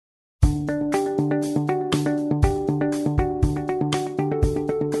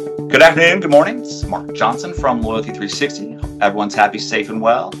Good afternoon, good morning. This is Mark Johnson from Loyalty360. Everyone's happy, safe, and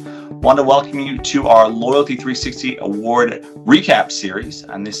well. Want to welcome you to our Loyalty360 Award Recap Series.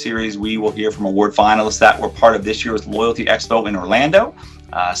 On this series, we will hear from award finalists that were part of this year's Loyalty Expo in Orlando.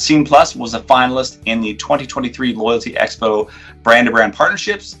 Cineplex was a finalist in the 2023 Loyalty Expo brand-to-brand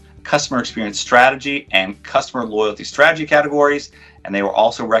partnerships, customer experience strategy, and customer loyalty strategy categories. And they were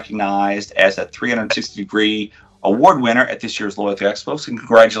also recognized as a 360-degree award winner at this year's Loyalty Expo. So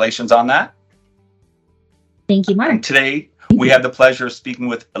congratulations on that. Thank you, Mark. And today, we have the pleasure of speaking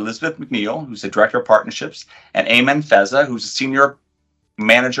with Elizabeth McNeil, who's the Director of Partnerships, and Aiman Feza, who's the Senior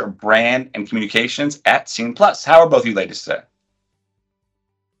Manager of Brand and Communications at Cineplex. How are both of you ladies today?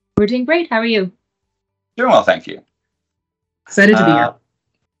 We're doing great. How are you? Doing well, thank you. Excited to be here.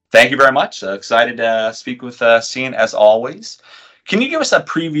 Thank you very much. Excited to speak with Cine as always. Can you give us a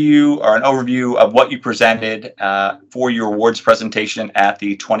preview or an overview of what you presented for your awards presentation at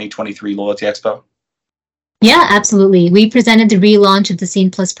the 2023 Loyalty Expo? Yeah, absolutely. We presented the relaunch of the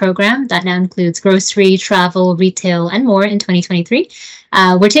Scene Plus program that now includes grocery, travel, retail, and more in 2023.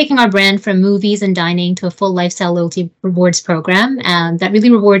 We're taking our brand from movies and dining to a full lifestyle loyalty rewards program that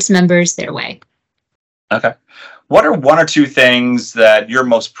really rewards members their way. Okay. What are one or two things that you're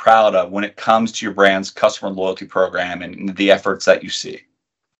most proud of when it comes to your brand's customer loyalty program and the efforts that you see?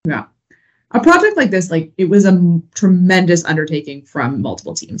 Yeah. A project like this, it was a tremendous undertaking from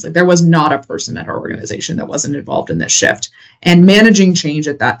multiple teams. There was not a person at our organization that wasn't involved in this shift. And managing change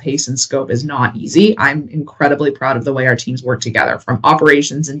at that pace and scope is not easy. I'm incredibly proud of the way our teams work together, from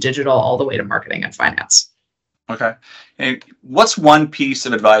operations and digital all the way to marketing and finance. Okay. And what's one piece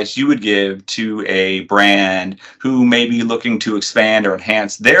of advice you would give to a brand who may be looking to expand or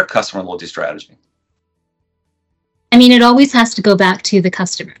enhance their customer loyalty strategy? I mean, it always has to go back to the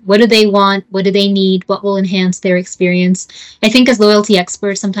customer. What do they want? What do they need? What will enhance their experience? I think as loyalty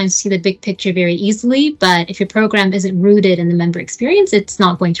experts, sometimes see the big picture very easily, but if your program isn't rooted in the member experience, it's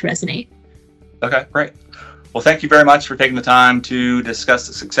not going to resonate. Okay, great. Well, thank you very much for taking the time to discuss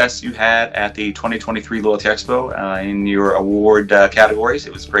the success you had at the 2023 Loyalty Expo in your award categories.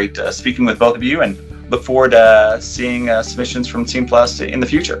 It was great speaking with both of you, and look forward to seeing submissions from Cineplex in the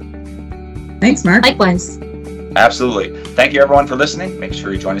future. Thanks, Mark. Likewise. Absolutely. Thank you, everyone, for listening. Make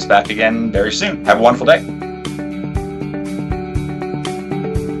sure you join us back again very soon. Have a wonderful day.